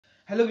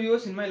Hello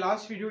viewers, in my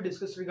last video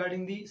discussed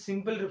regarding the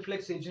simple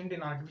reflex agent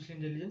in artificial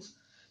intelligence,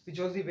 which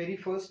was the very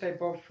first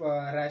type of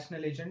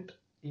rational agent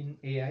in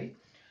AI.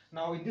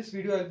 Now in this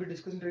video I'll be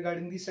discussing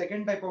regarding the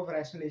second type of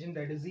rational agent,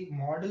 that is the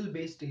model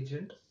based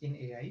agent in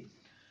AI.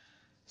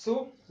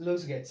 So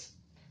let's get.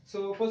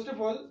 So first of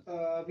all,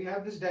 we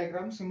have this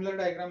diagram, similar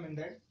diagram in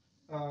that,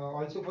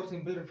 also for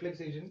simple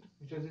reflex agent,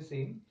 which was the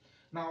same.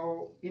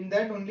 Now in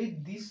that only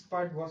this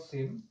part was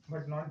same,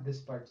 but not this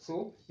part.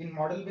 So in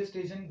model based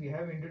agent we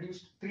have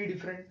introduced three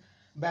different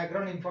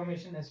background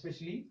information,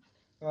 especially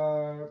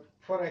for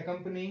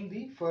accompanying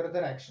the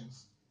further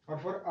actions or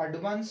for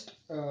advanced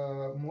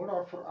mode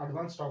or for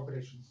advanced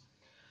operations.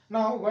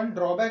 Now one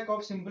drawback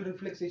of simple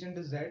reflex agent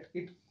is that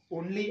it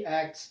only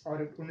acts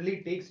or it only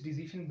takes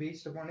decision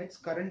based upon its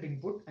current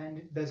input, and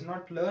it does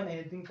not learn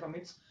anything from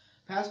its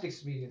past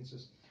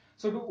experiences.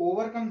 So to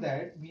overcome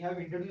that, we have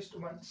introduced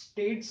one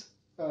states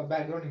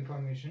background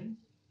information,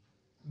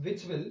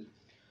 which will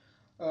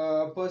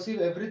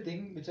perceive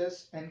everything which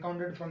has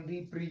encountered from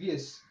the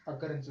previous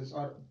occurrences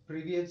or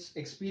previous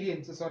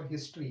experiences or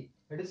history.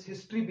 It is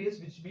history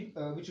based,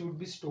 which would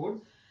be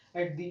stored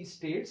at the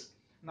states.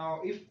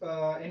 Now if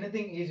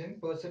anything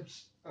agent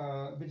percepts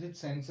with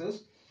its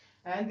sensors,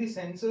 and the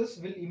sensors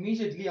will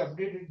immediately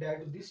update it there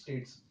to the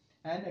states,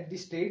 and at the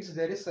states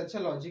there is such a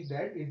logic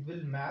that it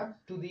will map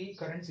to the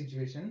current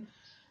situation,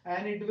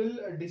 and it will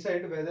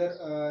decide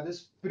whether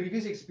this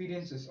previous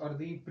experiences or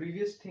the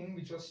previous thing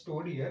which was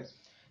stored here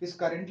is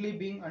currently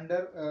being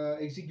under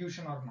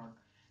execution or not.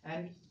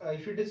 And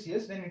if it is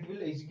yes, then it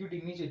will execute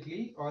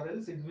immediately, or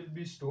else it will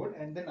be stored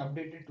and then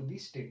updated to the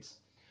states.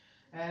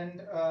 And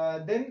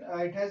then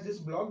it has this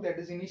block, that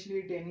is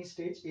initially at any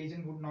stage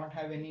agent would not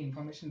have any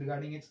information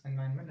regarding its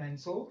environment, and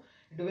so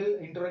it will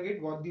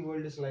interrogate what the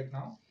world is like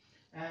now,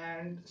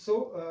 and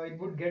so it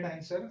would get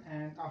answer,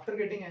 and after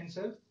getting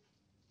answer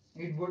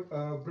it would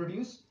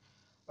produce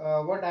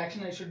what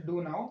action I should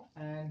do now,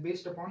 and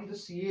based upon the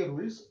CA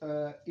rules,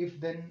 if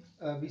then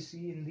we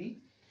see in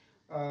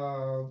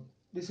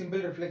the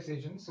simple reflex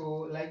agent.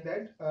 So like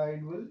that,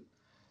 it will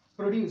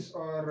produce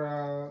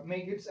or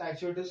make its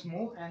actuators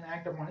move and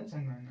act upon its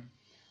environment.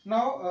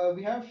 Now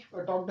we have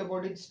talked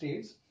about its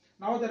states.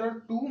 Now there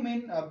are two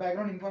main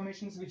background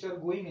informations which are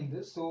going in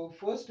this. So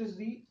first is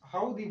the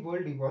how the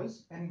world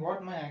evolves and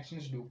what my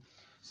actions do.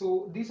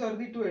 So these are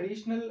the two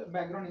additional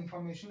background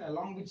information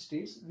along with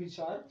states which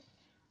are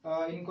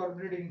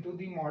incorporated into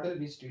the model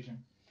based agent.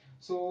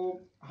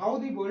 So how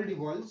the world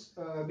evolves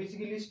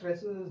basically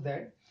stresses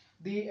that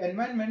the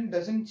environment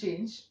doesn't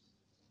change,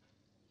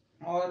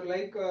 or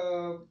like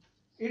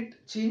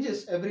it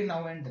changes every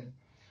now and then.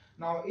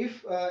 Now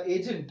if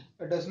agent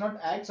does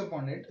not acts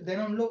upon it, then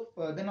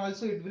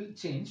also it will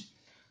change.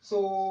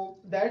 So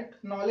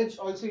that knowledge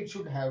also it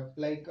should have,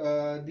 like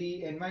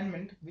the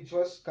environment which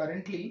was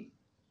currently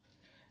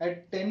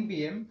at 10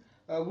 p.m.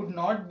 Would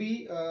not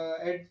be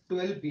at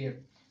 12 p.m.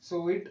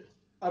 So it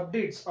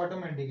updates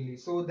automatically.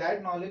 So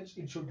that knowledge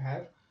it should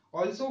have.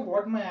 Also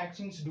what my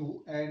actions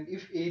do, and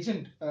if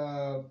agent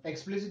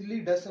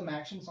explicitly does some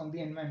actions on the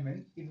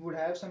environment, it would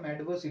have some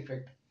adverse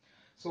effect.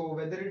 So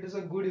whether it is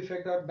a good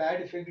effect or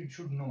bad effect, it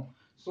should know.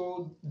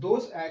 So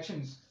those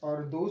actions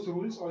or those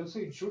rules also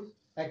it should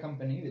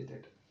accompany with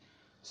it.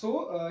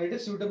 So it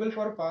is suitable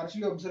for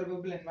partially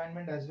observable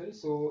environment as well.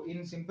 So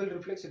in simple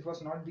reflex it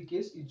was not the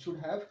case. It should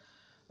have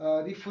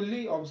the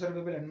fully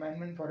observable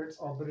environment for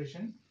its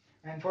operation.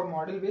 And for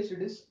model based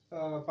it is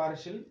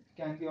partial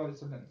can be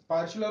also done.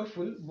 Partial or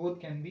full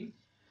both can be,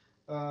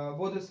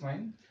 both is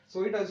fine.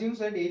 So it assumes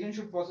that agent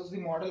should possess the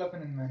model of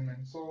an environment.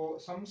 So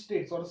some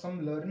states or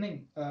some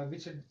learning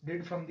which it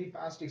did from the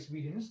past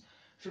experience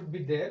should be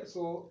there.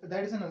 So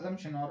that is an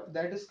assumption, or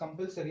that is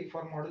compulsory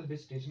for model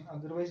based agent.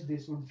 Otherwise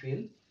this would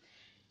fail.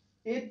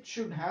 It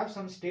should have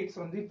some states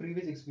from the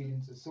previous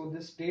experiences. So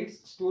the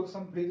states store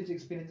some previous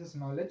experiences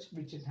knowledge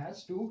which it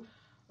has to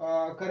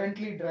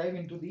currently drive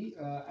into the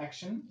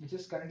action which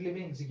is currently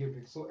being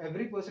executed. So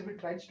every person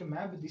it tries to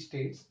map with the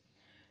states,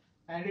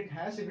 and it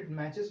has if it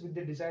matches with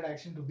the desired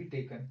action to be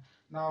taken.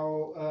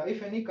 Now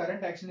if any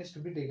current action is to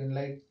be taken,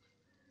 like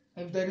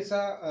if there is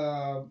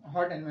a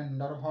hot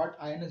environment or hot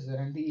ion is there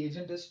and the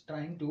agent is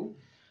trying to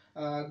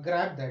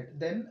grab that,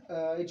 then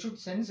it should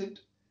sense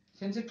it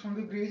from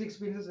the previous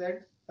experiences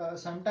that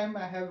sometime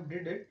I have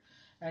did it,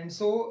 and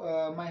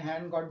so my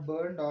hand got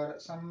burned, or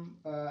some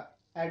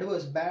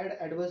bad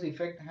adverse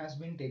effect has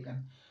been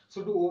taken.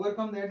 So to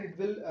overcome that, it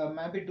will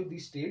map it to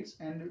these states,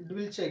 and it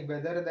will check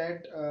whether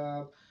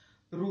that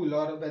rule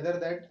or whether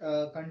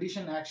that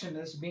condition action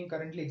is being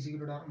currently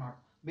executed or not.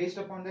 Based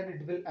upon that,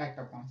 it will act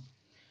upon.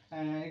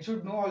 And it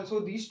should know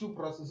also these two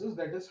processes,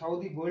 that is how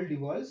the world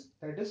evolves,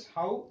 that is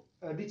how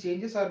the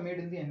changes are made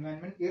in the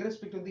environment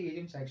irrespective of the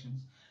agent's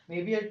actions.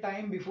 Maybe at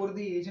time before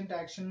the agent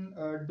action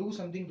do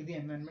something to the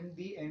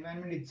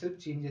environment itself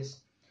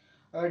changes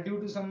due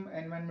to some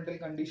environmental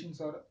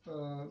conditions, or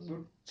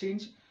would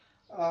change,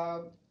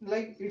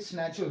 like it's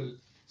natural.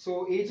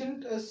 So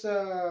agent is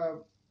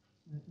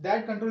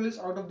that control is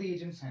out of the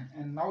agent's hand.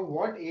 And now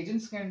what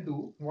agents can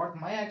do, what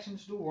my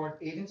actions do, what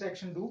agent's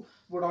action do,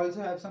 would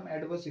also have some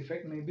adverse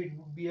effect. Maybe it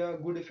would be a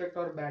good effect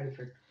or a bad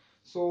effect.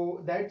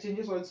 So that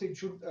changes also it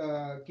should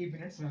keep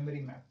in its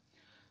memory map.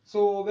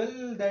 So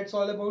well, that's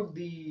all about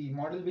the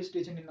model-based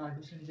agent in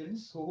artificial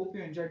intelligence. So hope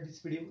you enjoyed this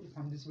video. If you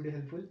found this video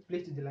helpful,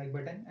 please hit the like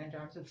button and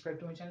subscribe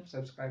to my channel.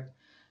 Subscribe.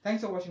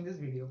 Thanks for watching this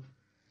video.